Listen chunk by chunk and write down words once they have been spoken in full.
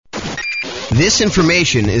This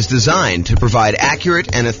information is designed to provide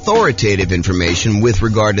accurate and authoritative information with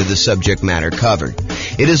regard to the subject matter covered.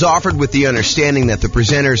 It is offered with the understanding that the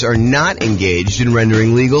presenters are not engaged in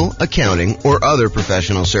rendering legal, accounting, or other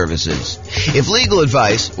professional services. If legal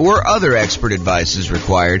advice or other expert advice is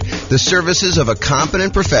required, the services of a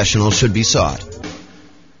competent professional should be sought.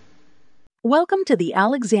 Welcome to the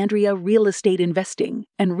Alexandria Real Estate Investing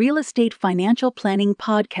and Real Estate Financial Planning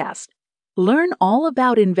Podcast. Learn all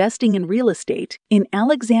about investing in real estate in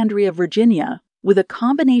Alexandria, Virginia, with a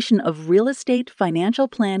combination of real estate financial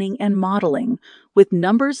planning and modeling with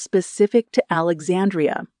numbers specific to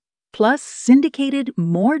Alexandria, plus syndicated,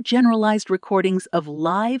 more generalized recordings of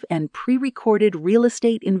live and pre-recorded real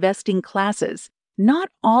estate investing classes, not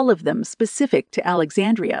all of them specific to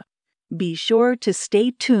Alexandria. Be sure to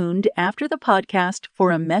stay tuned after the podcast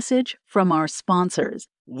for a message from our sponsors.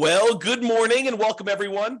 Well, good morning and welcome,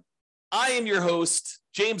 everyone. I am your host,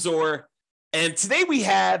 James Orr, and today we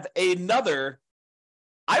have another,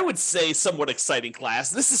 I would say, somewhat exciting class.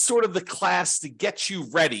 This is sort of the class to get you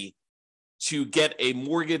ready to get a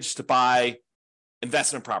mortgage to buy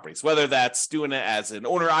investment properties, whether that's doing it as an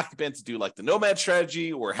owner-occupant to do like the nomad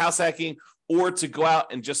strategy or house hacking, or to go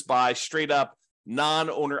out and just buy straight up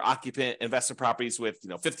non-owner occupant investment properties with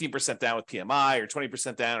 15% down with PMI, or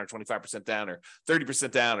 20% down, or 25% down, or 30%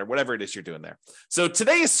 down, or whatever it is you're doing there. So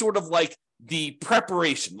today is sort of like the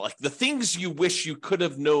preparation, like the things you wish you could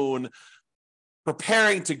have known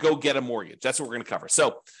preparing to go get a mortgage. That's what we're going to cover.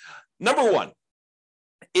 So number one,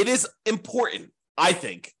 it is important, I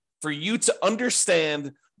think, for you to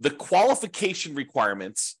understand the qualification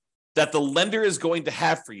requirements that the lender is going to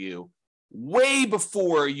have for you way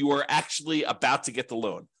before you are actually about to get the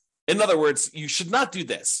loan. In other words, you should not do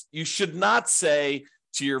this. You should not say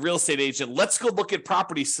to your real estate agent, let's go look at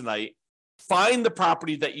properties tonight, find the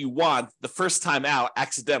property that you want the first time out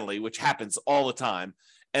accidentally, which happens all the time,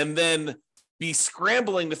 and then be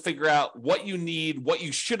scrambling to figure out what you need, what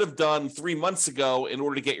you should have done 3 months ago in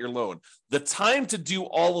order to get your loan. The time to do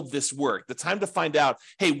all of this work, the time to find out,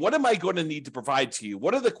 hey, what am I going to need to provide to you?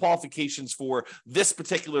 What are the qualifications for this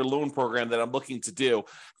particular loan program that I'm looking to do?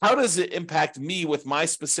 How does it impact me with my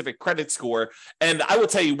specific credit score? And I will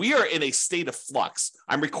tell you, we are in a state of flux.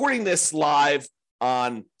 I'm recording this live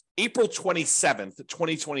on April 27th,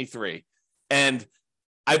 2023. And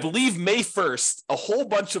I believe May 1st, a whole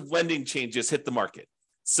bunch of lending changes hit the market.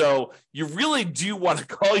 So you really do want to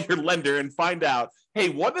call your lender and find out, hey,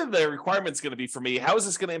 what are the requirements going to be for me? How is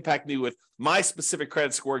this going to impact me with my specific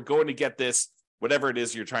credit score going to get this, whatever it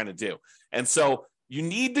is you're trying to do? And so you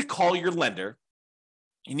need to call your lender.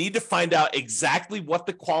 You need to find out exactly what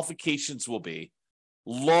the qualifications will be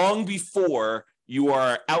long before you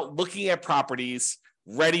are out looking at properties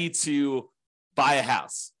ready to buy a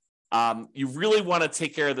house. You really want to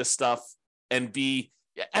take care of this stuff and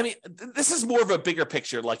this is more of a bigger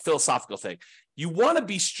picture, like philosophical thing. You want to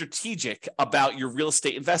be strategic about your real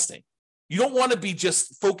estate investing. You don't want to be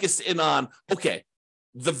just focused in on, okay,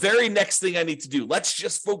 the very next thing I need to do, let's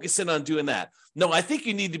just focus in on doing that. No, I think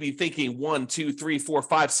you need to be thinking 1, 2, 3, 4,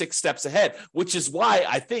 5, 6 steps ahead, which is why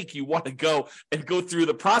I think you want to go through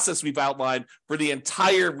the process we've outlined for the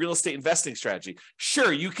entire real estate investing strategy.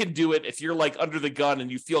 Sure, you can do it if you're like under the gun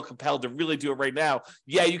and you feel compelled to really do it right now.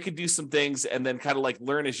 Yeah, you can do some things and then kind of like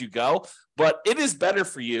learn as you go. But it is better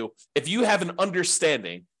for you if you have an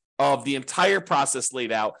understanding of the entire process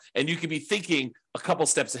laid out and you can be thinking a couple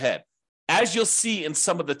steps ahead. As you'll see in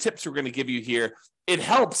some of the tips we're going to give you here, it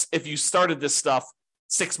helps if you started this stuff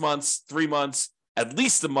 6 months, 3 months, at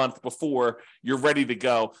least a month before you're ready to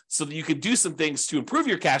go, so that you can do some things to improve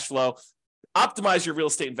your cash flow, optimize your real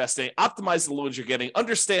estate investing, optimize the loans you're getting,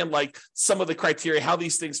 understand like some of the criteria, how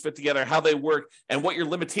these things fit together, how they work, and what your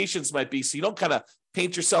limitations might be, so you don't kind of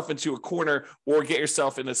paint yourself into a corner or get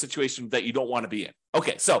yourself in a situation that you don't want to be in.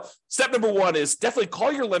 Okay, so step number one is definitely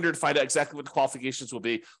call your lender to find out exactly what the qualifications will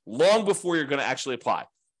be long before you're going to actually apply.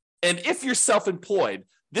 And if you're self-employed,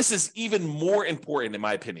 this is even more important, in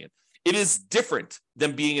my opinion. It is different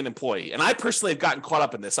than being an employee. And I personally have gotten caught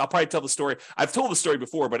up in this. I'll probably tell the story. I've told the story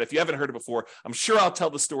before, but if you haven't heard it before, I'm sure I'll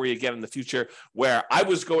tell the story again in the future, where I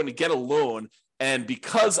was going to get a loan. And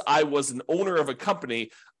because I was an owner of a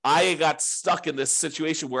company, I got stuck in this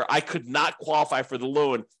situation where I could not qualify for the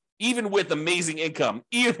loan, even with amazing income,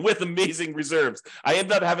 even with amazing reserves. I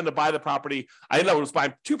ended up having to buy the property. I ended up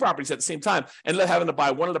buying 2 properties at the same time. I ended up having to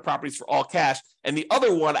buy one of the properties for all cash. And the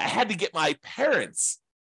other one, I had to get my parents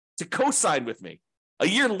to co-sign with me. A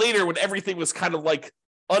year later, when everything was kind of like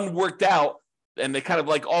unworked out and they kind of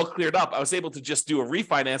like all cleared up, I was able to just do a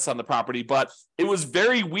refinance on the property. But it was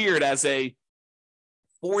very weird as a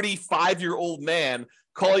 45-year-old man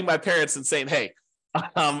calling my parents and saying, hey,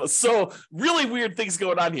 so really weird things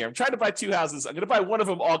going on here. I'm trying to buy 2 houses. I'm going to buy one of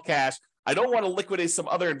them all cash. I don't want to liquidate some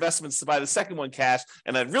other investments to buy the second one cash,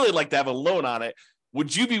 and I'd really like to have a loan on it.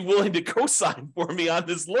 Would you be willing to co-sign for me on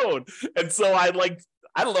this loan? And so I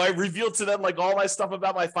revealed to them like all my stuff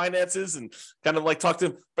about my finances and kind of like talk to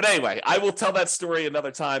them. But anyway, I will tell that story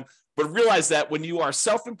another time. But realize that when you are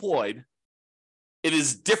self-employed, it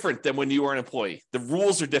is different than when you are an employee. The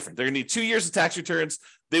rules are different. They're going to need 2 years of tax returns.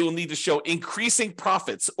 They will need to show increasing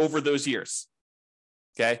profits over those years.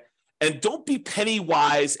 Okay. And don't be penny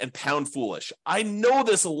wise and pound foolish. I know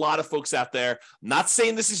there's a lot of folks out there, I'm not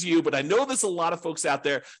saying this is you, but I know there's a lot of folks out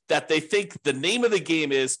there that they think the name of the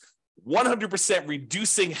game is 100%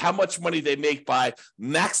 reducing how much money they make by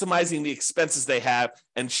maximizing the expenses they have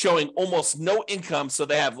and showing almost no income, so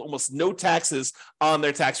they have almost no taxes on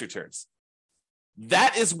their tax returns.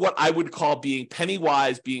 That is what I would call being penny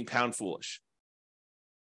wise, being pound foolish.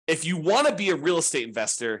 If you want to be a real estate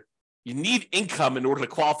investor, you need income in order to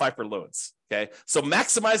qualify for loans, okay? So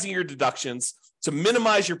maximizing your deductions to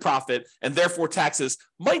minimize your profit and therefore taxes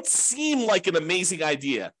might seem like an amazing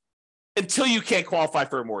idea until you can't qualify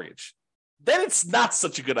for a mortgage. Then it's not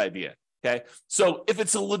such a good idea, okay? So if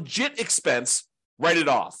it's a legit expense, write it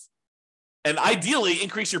off. And ideally,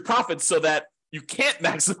 increase your profits so that you can't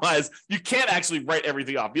maximize, you can't actually write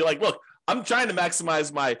everything off. Be like, look, I'm trying to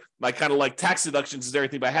maximize my kind of like tax deductions and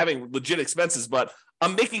everything by having legit expenses, but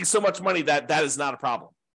I'm making so much money that that is not a problem.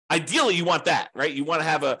 Ideally, you want that, right? You want to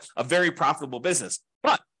have a very profitable business,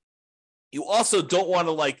 but you also don't want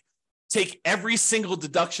to like take every single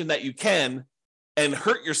deduction that you can and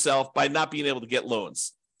hurt yourself by not being able to get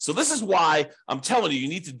loans. So this is why I'm telling you, you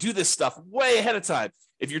need to do this stuff way ahead of time.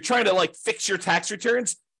 If you're trying to like fix your tax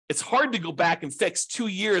returns, it's hard to go back and fix 2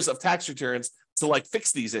 years of tax returns to like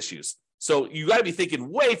fix these issues. So you got to be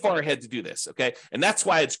thinking way far ahead to do this, okay? And that's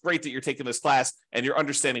why it's great that you're taking this class and you're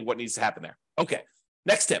understanding what needs to happen there. Okay,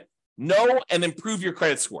 next tip, know and improve your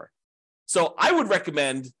credit score. So I would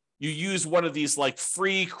recommend you use one of these like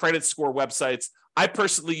free credit score websites. I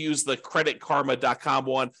personally use the creditkarma.com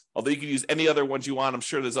one, although you can use any other ones you want. I'm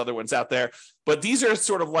sure there's other ones out there. But these are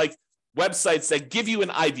sort of like websites that give you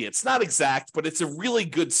an idea. It's not exact, but it's a really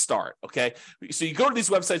good start, okay? So you go to these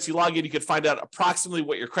websites, you log in, you can find out approximately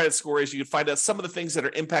what your credit score is. You can find out some of the things that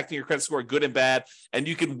are impacting your credit score, good and bad, and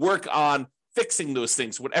you can work on fixing those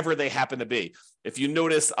things, whatever they happen to be. If you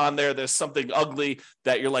notice on there's something ugly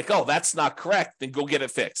that you're like, oh, that's not correct, then go get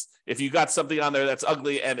it fixed. If you got something on there that's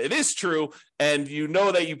ugly and it is true, and you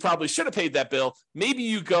know that you probably should have paid that bill, maybe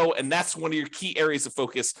you go and that's one of your key areas of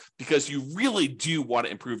focus because you really do want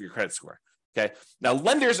to improve your credit score. Okay. Now,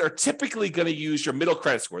 lenders are typically going to use your middle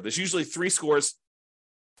credit score. There's usually 3 scores.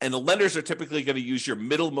 And the lenders are typically going to use your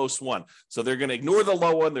middlemost one. So they're going to ignore the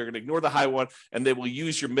low one, they're going to ignore the high one, and they will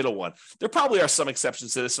use your middle one. There probably are some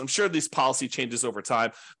exceptions to this. I'm sure these policy changes over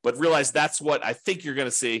time, but realize that's what I think you're going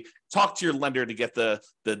to see. Talk to your lender to get the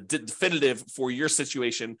definitive for your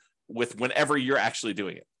situation with whenever you're actually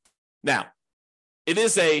doing it. Now, it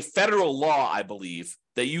is a federal law, I believe,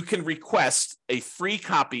 that you can request a free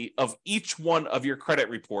copy of each one of your credit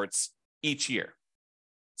reports each year.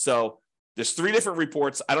 So there's 3 different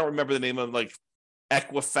reports. I don't remember the name of them, like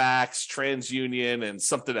Equifax, TransUnion, and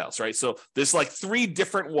something else, right? So there's like 3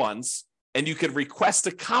 different ones, and you can request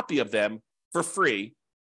a copy of them for free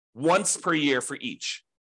once per year for each.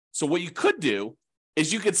 So what you could do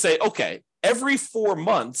is you could say, okay, every 4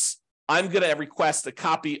 months, I'm going to request a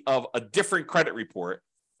copy of a different credit report,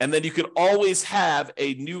 and then you could always have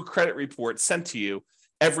a new credit report sent to you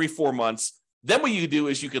every 4 months. Then what you do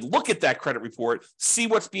is you could look at that credit report, see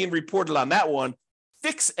what's being reported on that one,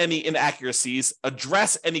 fix any inaccuracies,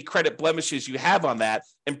 address any credit blemishes you have on that,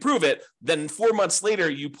 improve it. Then 4 months later,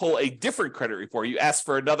 you pull a different credit report. You ask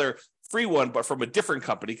for another free one, but from a different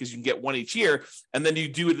company because you can get one each year. And then you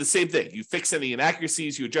do the same thing. You fix any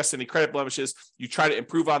inaccuracies, you address any credit blemishes, you try to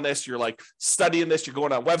improve on this. You're like studying this, you're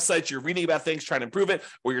going on websites, you're reading about things, trying to improve it,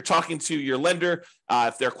 or you're talking to your lender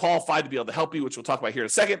if they're qualified to be able to help you, which we'll talk about here in a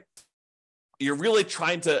second. You're really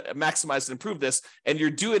trying to maximize and improve this, and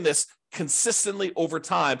you're doing this consistently over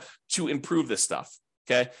time to improve this stuff,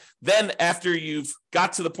 okay? Then after you've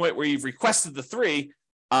got to the point where you've requested the 3,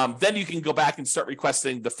 then you can go back and start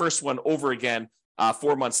requesting the first one over again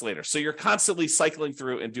 4 months later. So you're constantly cycling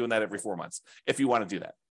through and doing that every 4 months if you want to do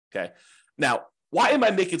that, okay? Now, why am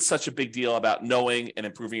I making such a big deal about knowing and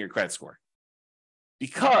improving your credit score?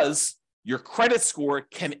 Because your credit score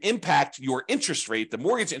can impact your interest rate, the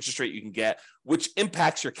mortgage interest rate you can get, which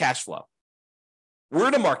impacts your cash flow. We're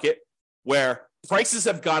in a market where prices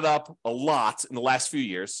have gone up a lot in the last few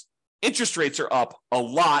years. Interest rates are up a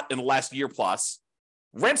lot in the last year plus.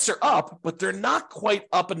 Rents are up, but they're not quite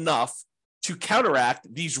up enough to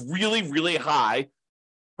counteract these really, really high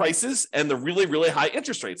prices and the really, really high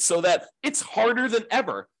interest rates, so that it's harder than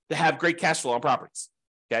ever to have great cash flow on properties.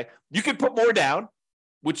 Okay. You can put more down,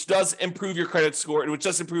 which does improve your credit score, and which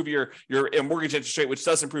does improve your mortgage interest rate, which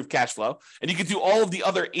does improve cash flow. And you can do all of the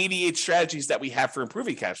other 88 strategies that we have for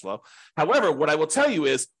improving cash flow. However, what I will tell you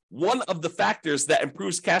is one of the factors that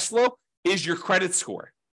improves cash flow is your credit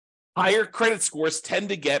score. Higher credit scores tend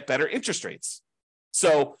to get better interest rates.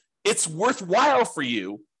 So it's worthwhile for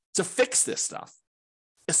you to fix this stuff,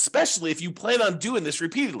 especially if you plan on doing this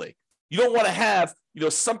repeatedly. You don't want to have,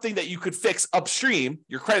 something that you could fix upstream,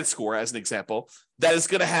 your credit score as an example, that is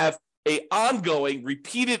going to have an ongoing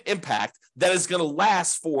repeated impact that is going to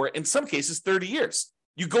last for, in some cases, 30 years.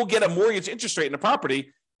 You go get a mortgage interest rate in a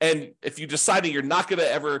property, and if you decide you're not going to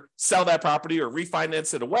ever sell that property or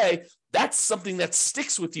refinance it away, that's something that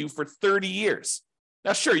sticks with you for 30 years.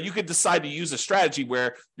 Now, sure, you could decide to use a strategy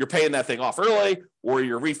where you're paying that thing off early, or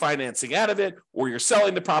you're refinancing out of it, or you're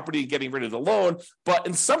selling the property and getting rid of the loan. But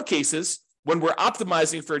in some cases, when we're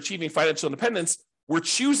optimizing for achieving financial independence, we're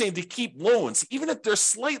choosing to keep loans, even if they're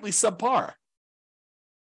slightly subpar.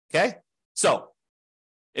 Okay? So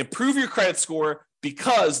improve your credit score,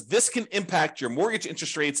 because this can impact your mortgage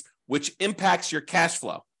interest rates, which impacts your cash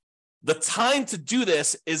flow. The time to do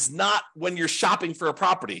this is not when you're shopping for a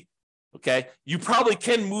property. Okay, you probably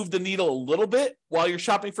can move the needle a little bit while you're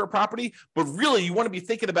shopping for a property, but really you want to be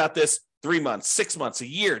thinking about this 3 months, 6 months, a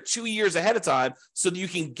year, 2 years ahead of time, so that you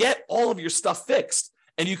can get all of your stuff fixed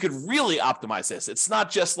and you could really optimize this. It's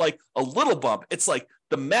not just like a little bump, it's like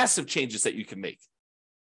the massive changes that you can make.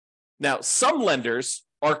 Now, some lenders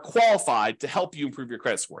are qualified to help you improve your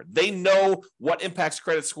credit score. They know what impacts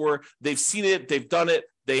credit score. They've seen it, they've done it.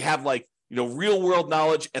 They have real world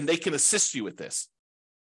knowledge, and they can assist you with this.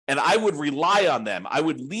 And I would rely on them. I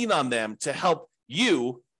would lean on them to help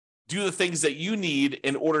you do the things that you need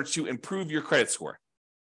in order to improve your credit score.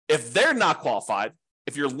 If they're not qualified,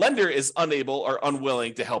 if your lender is unable or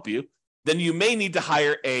unwilling to help you, then you may need to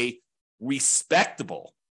hire a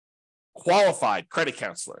respectable, qualified credit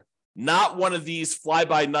counselor, not one of these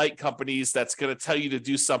fly-by-night companies that's going to tell you to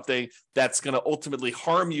do something that's going to ultimately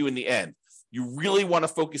harm you in the end. You really want to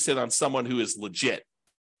focus in on someone who is legit.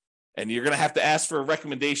 And you're going to have to ask for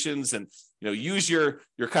recommendations and use your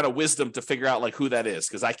kind of wisdom to figure out who that is,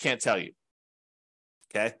 because I can't tell you.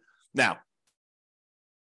 Okay? Now,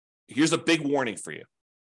 here's a big warning for you.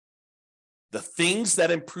 The things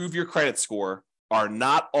that improve your credit score are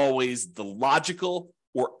not always the logical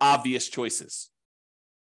or obvious choices.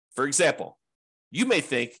 For example, you may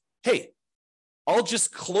think, hey, I'll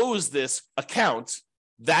just close this account.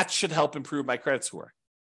 That should help improve my credit score.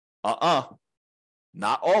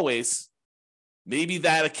 Not always. Maybe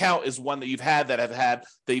that account is one that you've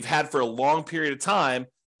had for a long period of time,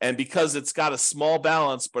 and because it's got a small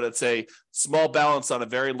balance, but it's a small balance on a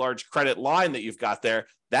very large credit line that you've got there,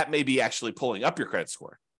 that may be actually pulling up your credit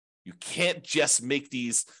score. You can't just make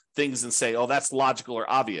these things and say, oh, that's logical or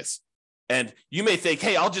obvious. And you may think,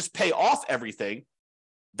 hey, I'll just pay off everything.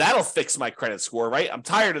 That'll fix my credit score, right? I'm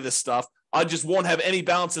tired of this stuff. I just won't have any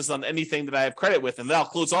balances on anything that I have credit with, and then I'll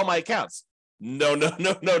close all my accounts. No.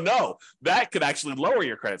 That could actually lower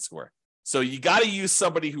your credit score. So you got to use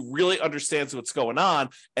somebody who really understands what's going on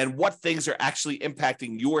and what things are actually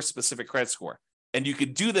impacting your specific credit score. And you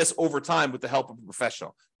could do this over time with the help of a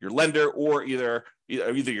professional, your lender, or either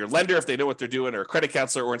your lender if they know what they're doing, or a credit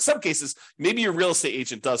counselor, or in some cases, maybe your real estate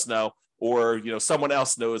agent does know, or someone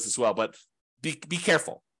else knows as well. But be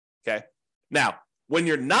careful. Okay. Now, when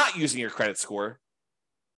you're not using your credit score,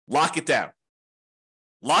 lock it down.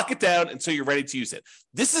 Lock it down until you're ready to use it.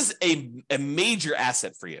 This is a major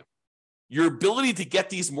asset for you. Your ability to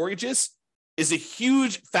get these mortgages is a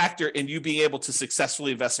huge factor in you being able to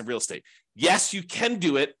successfully invest in real estate. Yes, you can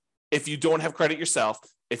do it if you don't have credit yourself,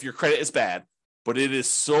 if your credit is bad, but it is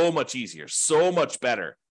so much easier, so much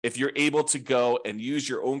better if you're able to go and use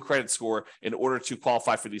your own credit score in order to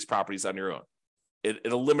qualify for these properties on your own. It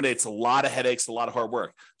eliminates a lot of headaches, a lot of hard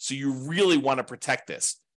work. So you really want to protect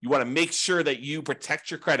this. You want to make sure that you protect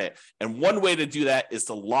your credit. And one way to do that is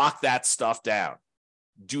to lock that stuff down.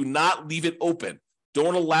 Do not leave it open.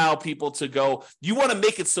 Don't allow people to go. You want to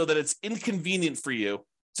make it so that it's inconvenient for you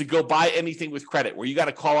to go buy anything with credit, where you got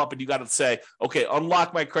to call up and you got to say, okay,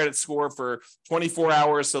 unlock my credit score for 24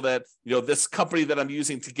 hours so that, this company that I'm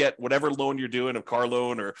using to get whatever loan you're doing, a car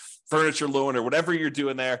loan or furniture loan or whatever you're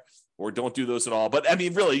doing there, or don't do those at all. But I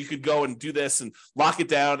mean, really, you could go and do this and lock it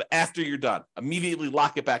down after you're done. Immediately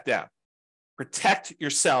lock it back down. Protect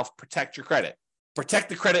yourself, protect your credit. Protect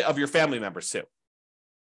the credit of your family members too.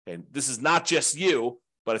 And this is not just you,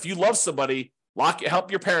 But if you love somebody,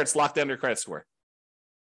 help your parents lock down their credit score,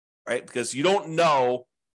 right? Because you don't know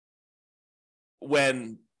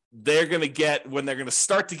when they're going to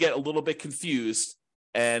start to get a little bit confused,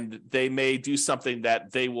 and they may do something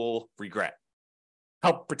that they will regret.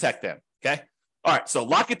 Help protect them, okay? All right, so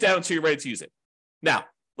lock it down until you're ready to use it. Now,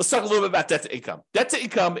 let's talk a little bit about debt to income. Debt to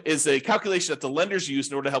income is a calculation that the lenders use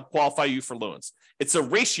in order to help qualify you for loans. It's a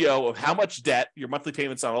ratio of how much debt, your monthly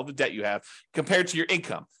payments on all the debt you have, compared to your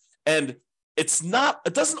income. And it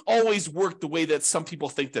doesn't always work the way that some people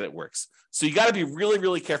think that it works. So you got to be really,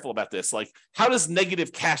 really careful about this. Like, how does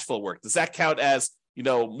negative cash flow work? Does that count as,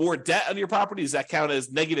 more debt on your property? Does that count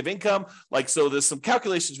as negative income? So there's some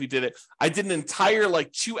calculations we did it. I did an entire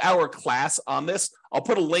 2-hour class on this. I'll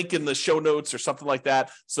put a link in the show notes or something like that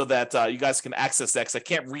so that you guys can access that, because I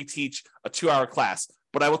can't reteach a 2-hour class.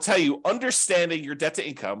 But I will tell you, understanding your debt to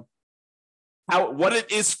income, what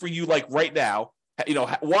it is for you right now,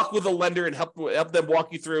 walk with a lender and help them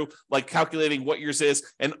walk you through calculating what yours is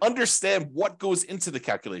and understand what goes into the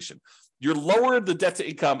calculation. Your lower the debt to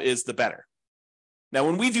income is, the better. Now,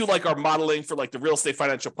 when we do our modeling for the real estate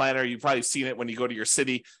financial planner, you've probably seen it when you go to your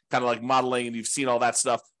city, kind of modeling, and you've seen all that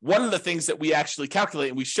stuff. One of the things that we actually calculate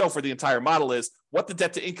and we show for the entire model is what the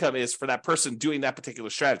debt to income is for that person doing that particular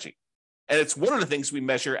strategy. And it's one of the things we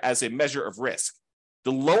measure as a measure of risk.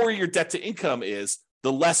 The lower your debt to income is,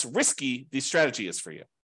 the less risky the strategy is for you.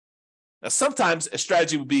 Now, sometimes a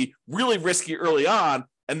strategy would be really risky early on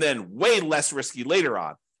and then way less risky later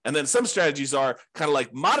on. And then some strategies are kind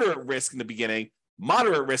of moderate risk in the beginning,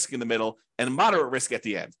 moderate risk in the middle, and moderate risk at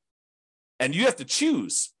the end. And you have to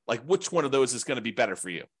choose which one of those is going to be better for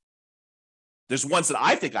you. There's ones that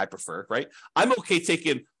I think I prefer, right? I'm okay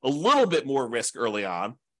taking a little bit more risk early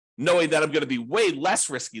on, knowing that I'm going to be way less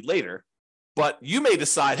risky later. But you may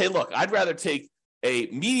decide, hey, look, I'd rather take a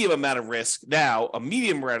medium amount of risk now, a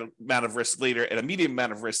medium amount of risk later, and a medium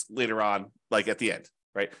amount of risk later on, at the end,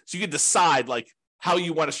 right? So you can decide how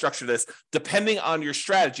you want to structure this depending on your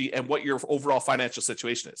strategy and what your overall financial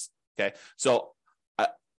situation is, okay? So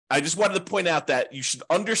I just wanted to point out that you should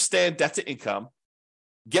understand debt to income,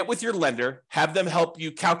 get with your lender, have them help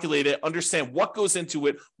you calculate it, understand what goes into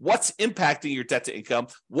it, what's impacting your debt to income,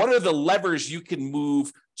 what are the levers you can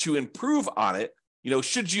move to improve on it.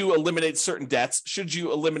 Should you eliminate certain debts? Should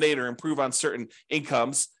you eliminate or improve on certain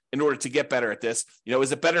incomes in order to get better at this?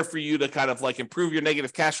 Is it better for you to kind of improve your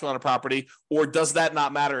negative cash flow on a property, or does that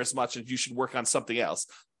not matter as much and you should work on something else?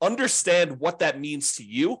 Understand what that means to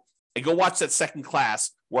you and go watch that second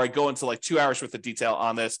class where I go into 2 hours worth of detail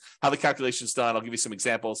on this, how the calculation is done. I'll give you some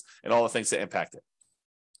examples and all the things that impact it.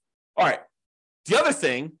 All right. The other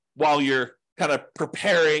thing, while you're kind of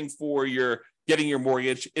preparing for getting your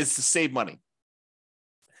mortgage, is to save money.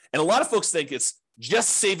 And a lot of folks think it's just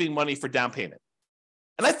saving money for down payment.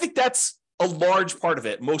 And I think that's a large part of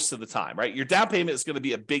it most of the time, right? Your down payment is going to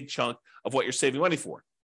be a big chunk of what you're saving money for.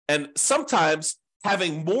 And sometimes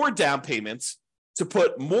having more down payments to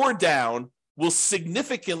put more down will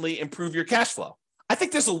significantly improve your cash flow. I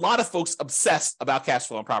think there's a lot of folks obsessed about cash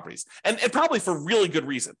flow on properties, and probably for really good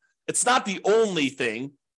reason. It's not the only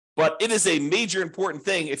thing, but it is a major important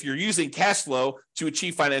thing if you're using cash flow to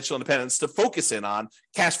achieve financial independence, to focus in on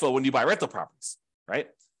cash flow when you buy rental properties, right?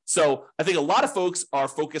 So I think a lot of folks are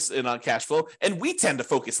focused in on cash flow, and we tend to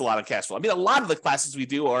focus a lot on cash flow. I mean, a lot of the classes we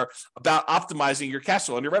do are about optimizing your cash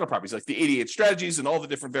flow on your rental properties, like the 88 strategies and all the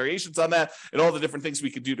different variations on that and all the different things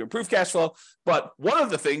we could do to improve cash flow. But one of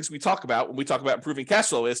the things we talk about when we talk about improving cash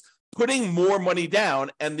flow is putting more money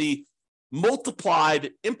down and the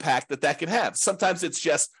multiplied impact that can have. Sometimes it's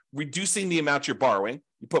just reducing the amount you're borrowing.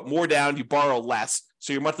 You put more down, you borrow less,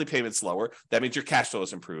 so your monthly payment's lower. That means your cash flow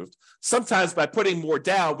is improved. Sometimes by putting more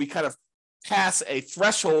down, we kind of pass a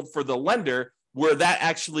threshold for the lender where that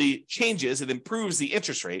actually changes. It improves the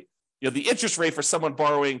interest rate. The interest rate for someone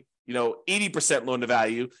borrowing, 80% loan to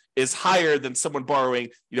value is higher than someone borrowing,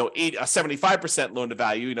 a 75% loan to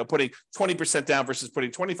value, putting 20% down versus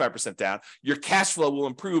putting 25% down. Your cash flow will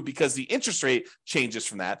improve because the interest rate changes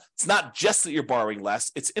from that. It's not just that you're borrowing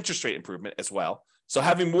less, it's interest rate improvement as well. So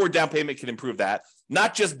having more down payment can improve that.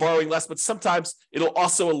 Not just borrowing less, but sometimes it'll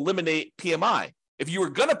also eliminate PMI. If you were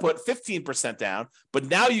going to put 15% down, but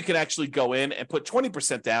now you can actually go in and put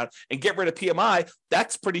 20% down and get rid of PMI,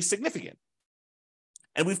 that's pretty significant.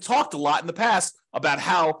 And we've talked a lot in the past about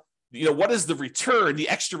how, what is the return, the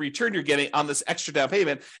extra return you're getting on this extra down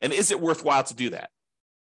payment, and is it worthwhile to do that?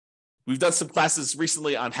 We've done some classes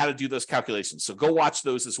recently on how to do those calculations, so go watch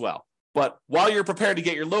those as well. But while you're preparing to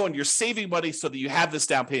get your loan, you're saving money so that you have this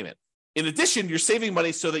down payment. In addition, you're saving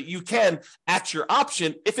money so that you can, at your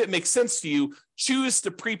option, if it makes sense to you, choose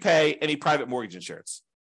to prepay any private mortgage insurance.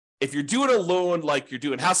 if you're doing a loan like you're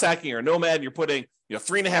doing house hacking or a nomad, and you're putting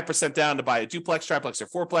 3.5% down to buy a duplex, triplex, or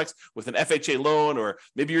fourplex with an FHA loan, or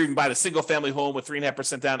maybe you're even buying a single family home with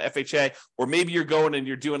 3.5% down FHA, or maybe you're going and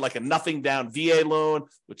you're doing like a nothing down VA loan,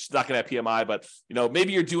 which is not going to have PMI, but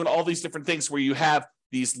maybe you're doing all these different things where you have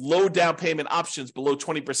these low down payment options below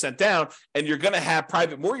 20% down, and you're going to have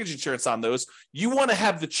private mortgage insurance on those. You want to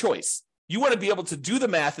have the choice. You want to be able to do the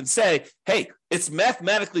math and say, hey, it's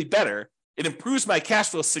mathematically better. It improves my cash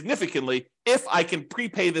flow significantly if I can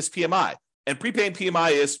prepay this PMI. And prepaying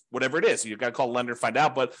PMI is whatever it is. You've got to call a lender to find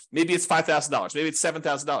out, but maybe it's $5,000, maybe it's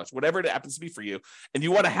 $7,000, whatever it happens to be for you. And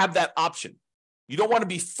you want to have that option. You don't want to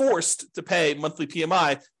be forced to pay monthly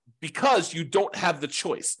PMI because you don't have the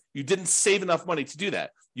choice. You didn't save enough money to do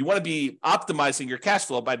that. You want to be optimizing your cash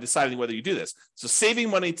flow by deciding whether you do this. So saving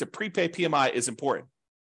money to prepay PMI is important.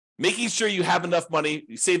 Making sure you have enough money,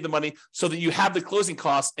 you save the money so that you have the closing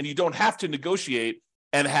costs and you don't have to negotiate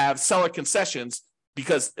and have seller concessions,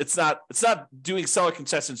 because it's not doing seller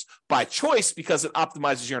concessions by choice because it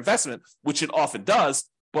optimizes your investment, which it often does,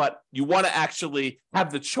 but you want to actually have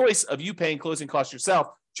the choice of you paying closing costs yourself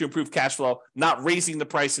to improve cash flow, not raising the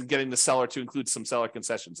price and getting the seller to include some seller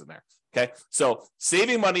concessions in there. Okay, so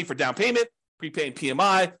saving money for down payment, prepaying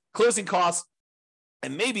PMI, closing costs,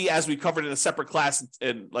 and maybe, as we covered in a separate class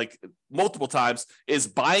and like multiple times, is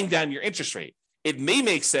buying down your interest rate. It may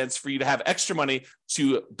make sense for you to have extra money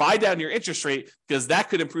to buy down your interest rate because that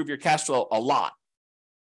could improve your cash flow a lot.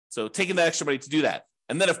 So taking that extra money to do that.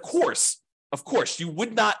 And then, of course, you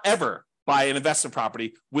would not ever buy an investment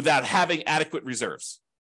property without having adequate reserves.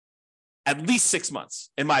 At least 6 months,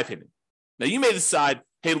 in my opinion. Now, you may decide,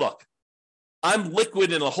 hey, look, I'm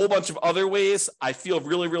liquid in a whole bunch of other ways. I feel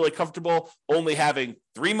really, really comfortable only having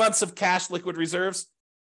 3 months of cash liquid reserves.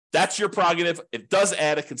 That's your prerogative. It does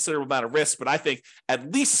add a considerable amount of risk, but I think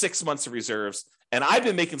at least 6 months of reserves. And I've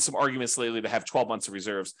been making some arguments lately to have 12 months of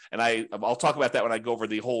reserves. And I'll talk about that when I go over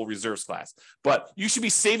the whole reserves class. But you should be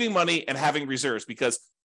saving money and having reserves because,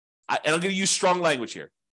 and I'm going to use strong language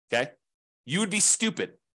here, okay? You would be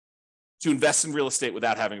stupid to invest in real estate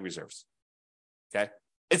without having reserves, okay?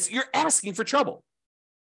 You're asking for trouble.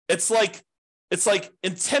 It's like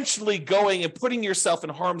intentionally going and putting yourself in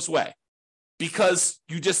harm's way because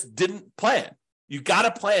you just didn't plan. You got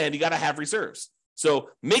to plan. You got to have reserves. So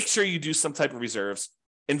make sure you do some type of reserves,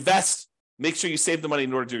 invest, make sure you save the money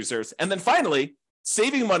in order to do reserves. And then finally,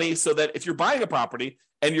 saving money so that if you're buying a property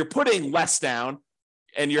and you're putting less down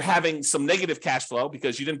and you're having some negative cash flow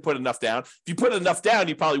because you didn't put enough down. If you put enough down,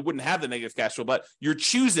 you probably wouldn't have the negative cash flow, but you're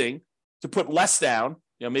choosing to put less down.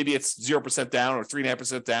 Maybe it's 0% down or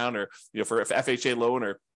 3.5% down, or for FHA loan,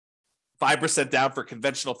 or 5% down for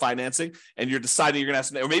conventional financing, and you're deciding you're going to have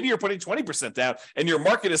some, or maybe you're putting 20% down, and your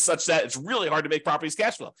market is such that it's really hard to make properties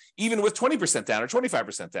cash flow, even with 20% down or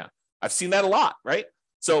 25% down. I've seen that a lot, right?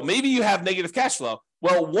 So maybe you have negative cash flow.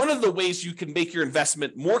 Well, one of the ways you can make your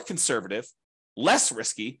investment more conservative, less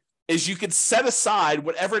risky, is you can set aside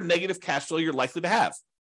whatever negative cash flow you're likely to have,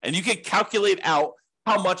 and you can calculate out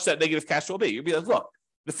how much that negative cash flow will be. You'll be like, look,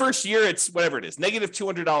 the first year, it's whatever it is, negative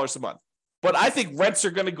 $200 a month. But I think rents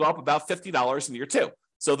are going to go up about $50 in year two.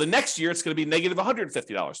 So the next year, it's going to be negative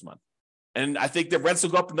 $150 a month. And I think that rents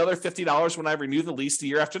will go up another $50 when I renew the lease the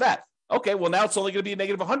year after that. Okay, well, now it's only going to be a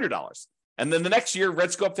negative $100. And then the next year,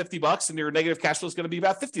 rents go up $50 and your negative cash flow is going to be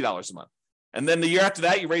about $50 a month. And then the year after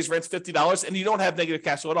that, you raise rents $50 and you don't have negative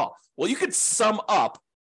cash flow at all. Well, you could sum up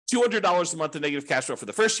 $200 a month in negative cash flow for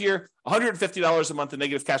the first year, $150 a month in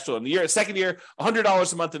negative cash flow in the second year,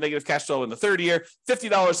 $100 a month in negative cash flow in the third year,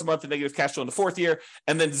 $50 a month in negative cash flow in the fourth year,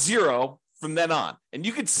 and then zero from then on. And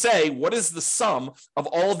you could say, what is the sum of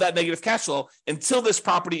all of that negative cash flow until this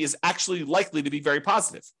property is actually likely to be very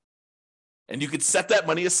positive? And you could set that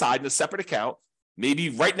money aside in a separate account, maybe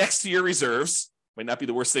right next to your reserves, might not be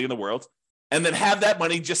the worst thing in the world, and then have that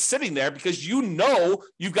money just sitting there because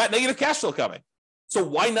you've got negative cash flow coming. So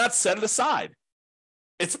why not set it aside?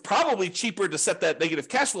 It's probably cheaper to set that negative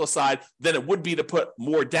cash flow aside than it would be to put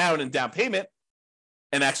more down in down payment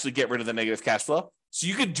and actually get rid of the negative cash flow. So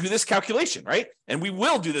you could do this calculation, right? And we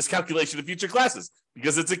will do this calculation in future classes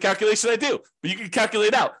because it's a calculation I do. But you can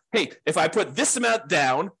calculate out, hey, if I put this amount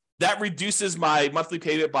down, that reduces my monthly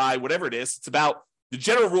payment by whatever it is. It's about, the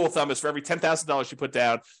general rule of thumb is for every $10,000 you put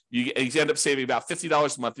down, you end up saving about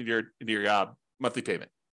 $50 a month in your monthly payment.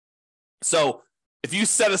 So if you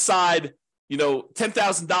set aside,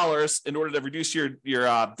 $10,000 in order to reduce your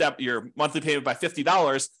monthly payment by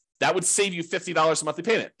 $50, that would save you $50 a monthly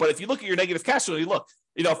payment. But if you look at your negative cash flow,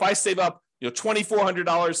 if I save up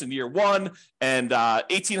 $2,400 in year one, and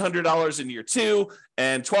 $1,800 in year two,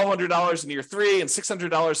 and $1,200 in year three, and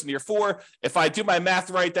 $600 in year four. If I do my math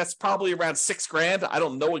right, that's probably around $6,000. I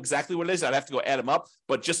don't know exactly what it is. I'd have to go add them up,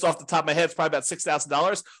 but just off the top of my head, it's probably about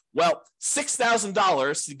 $6,000. Well,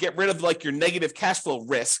 $6,000 to get rid of like your negative cash flow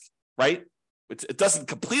risk, right? It doesn't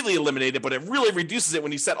completely eliminate it, but it really reduces it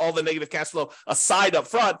when you set all the negative cash flow aside up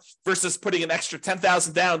front versus putting an extra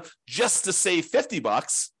 $10,000 down just to save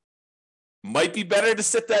 $50. Might be better to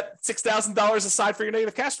set that $6,000 aside for your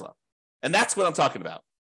negative cash flow. And that's what I'm talking about.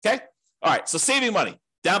 Okay. All right. So saving money,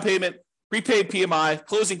 down payment, prepaid PMI,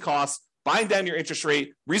 closing costs, buying down your interest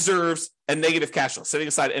rate, reserves, and negative cash flow, setting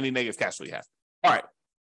aside any negative cash flow you have. All right.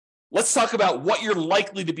 Let's talk about what you're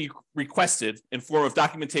likely to be requested in form of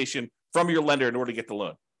documentation from your lender in order to get the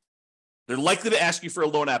loan. They're likely to ask you for a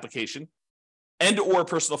loan application and or a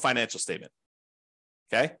personal financial statement.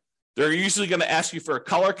 Okay. They're usually going to ask you for a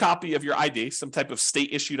color copy of your ID, some type of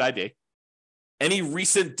state-issued ID, any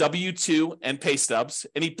recent W-2 and pay stubs,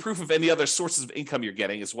 any proof of any other sources of income you're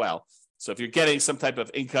getting as well. So if you're getting some type of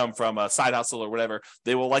income from a side hustle or whatever,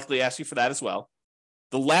 they will likely ask you for that as well.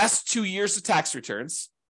 The last 2 years of tax returns.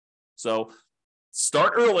 So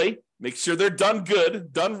start early, make sure they're done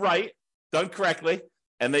good, done right, done correctly,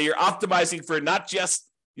 and that you're optimizing for not just,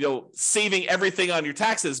 saving everything on your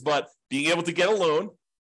taxes, but being able to get a loan.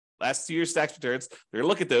 Last 2 years tax returns, they're going to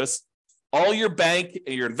look at those. All your bank,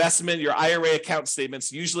 your investment, your IRA account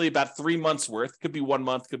statements, usually about 3 months worth. Could be 1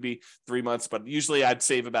 month, could be 3 months, but usually I'd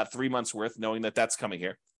save about 3 months worth, knowing that that's coming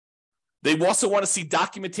here. They also want to see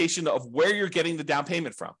documentation of where you're getting the down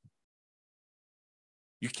payment from.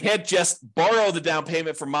 You can't just borrow the down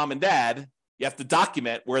payment from mom and dad. You have to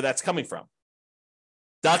document where that's coming from.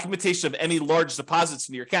 Documentation of any large deposits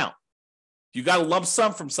in your account. If you got a lump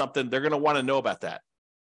sum from something, they're going to want to know about that.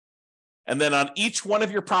 And then on each one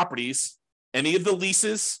of your properties, any of the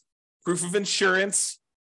leases, proof of insurance,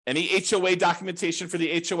 any HOA documentation for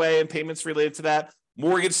the HOA and payments related to that,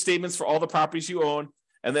 mortgage statements for all the properties you own.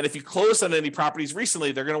 And then if you closed on any properties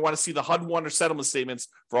recently, they're going to want to see the HUD-1 or settlement statements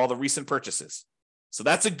for all the recent purchases. So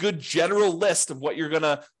that's a good general list of what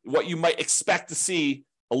you might expect to see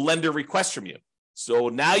a lender request from you. So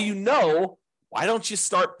now you know, why don't you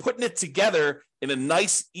start putting it together in a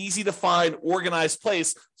nice, easy to find, organized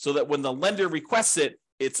place so that when the lender requests it,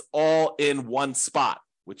 it's all in one spot,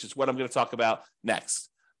 which is what I'm going to talk about next.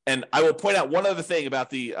 And I will point out one other thing about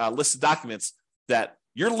the list of documents, that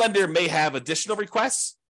your lender may have additional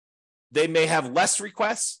requests. They may have less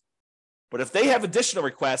requests, but if they have additional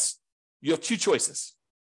requests, you have two choices.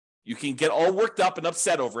 You can get all worked up and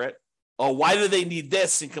upset over it. Oh, why do they need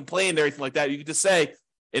this, and complain and everything like that. You can just say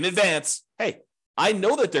in advance, hey, I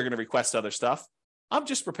know that they're going to request other stuff. I'm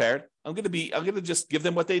just prepared. I'm going to just give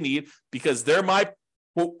them what they need because they're my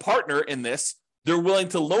partner in this. They're willing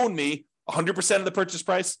to loan me 100% of the purchase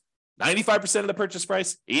price, 95% of the purchase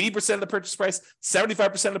price, 80% of the purchase price,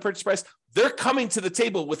 75% of the purchase price. They're coming to the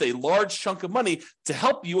table with a large chunk of money to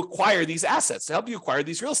help you acquire these assets, to help you acquire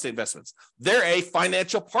these real estate investments. They're a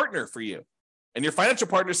financial partner for you. And your financial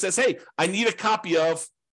partner says, hey, I need a copy of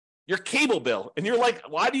your cable bill. And you're like,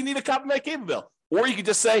 why do you need a copy of my cable bill? Or you could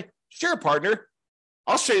just say, sure, partner,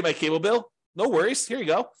 I'll show you my cable bill. No worries. Here you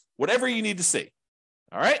go. Whatever you need to see.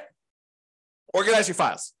 All right. Organize your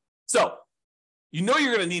files. So you know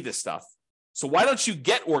you're going to need this stuff. So why don't you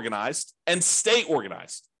get organized and stay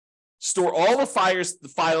organized? Store all the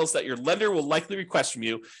files that your lender will likely request from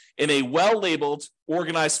you in a well-labeled,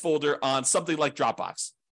 organized folder on something like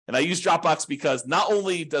Dropbox. And I use Dropbox because not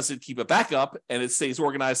only does it keep a backup and it stays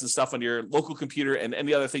organized and stuff on your local computer and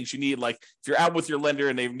any other things you need, like if you're out with your lender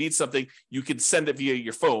and they need something, you can send it via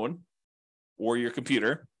your phone or your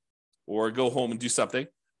computer or go home and do something.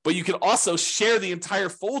 But you can also share the entire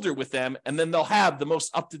folder with them, and then they'll have the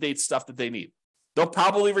most up-to-date stuff that they need. They'll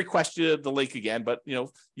probably request you the link again, but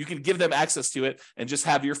you can give them access to it and just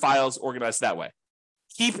have your files organized that way.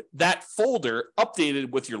 Keep that folder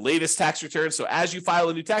updated with your latest tax return. So as you file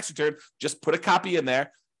a new tax return, just put a copy in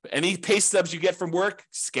there. Any pay stubs you get from work,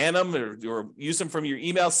 scan them or use them from your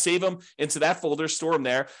email, save them into that folder, store them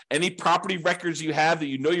there. Any property records you have that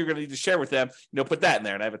you're going to need to share with them, put that in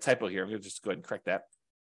there. And I have a typo here. I'm going to just go ahead and correct that.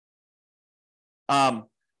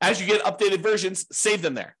 As you get updated versions, save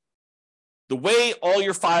them there. That way all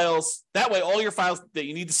your files that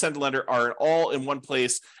you need to send to lender are all in one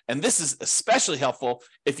place. And this is especially helpful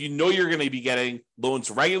if you know you're going to be getting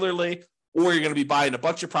loans regularly, or you're going to be buying a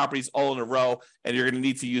bunch of properties all in a row, and you're going to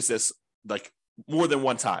need to use this like more than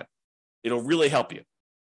one time. It'll really help you.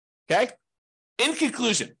 Okay? In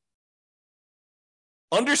conclusion,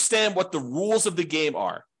 understand what the rules of the game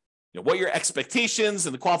are. what your expectations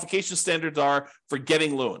and the qualification standards are for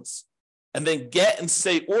getting loans. And then get and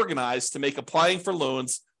stay organized to make applying for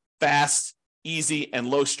loans fast, easy, and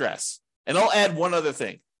low stress. And I'll add one other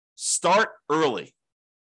thing. Start early.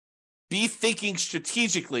 Be thinking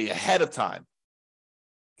strategically ahead of time.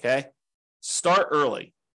 Okay? Start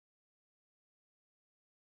early.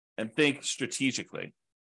 And think strategically.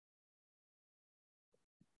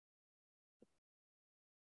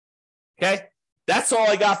 Okay? That's all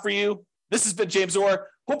I got for you. This has been James Orr.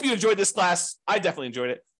 Hope you enjoyed this class. I definitely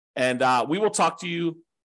enjoyed it. And we will talk to you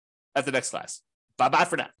at the next class. Bye-bye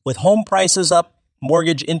for now. With home prices up,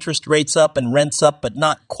 mortgage interest rates up, and rents up, but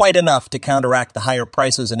not quite enough to counteract the higher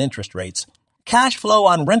prices and interest rates, cash flow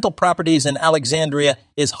on rental properties in Alexandria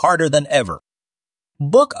is harder than ever.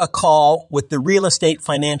 Book a call with the Real Estate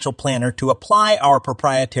Financial Planner to apply our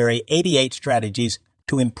proprietary 88 strategies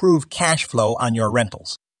to improve cash flow on your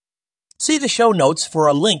rentals. See the show notes for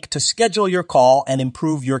a link to schedule your call and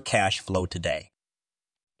improve your cash flow today.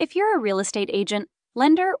 If you're a real estate agent,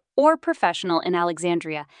 lender, or professional in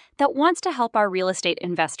Alexandria that wants to help our real estate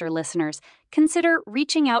investor listeners, consider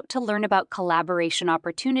reaching out to learn about collaboration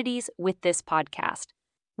opportunities with this podcast.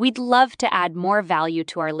 We'd love to add more value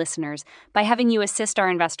to our listeners by having you assist our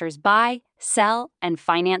investors buy, sell, and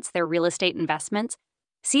finance their real estate investments.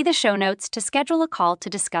 See the show notes to schedule a call to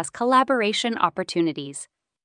discuss collaboration opportunities.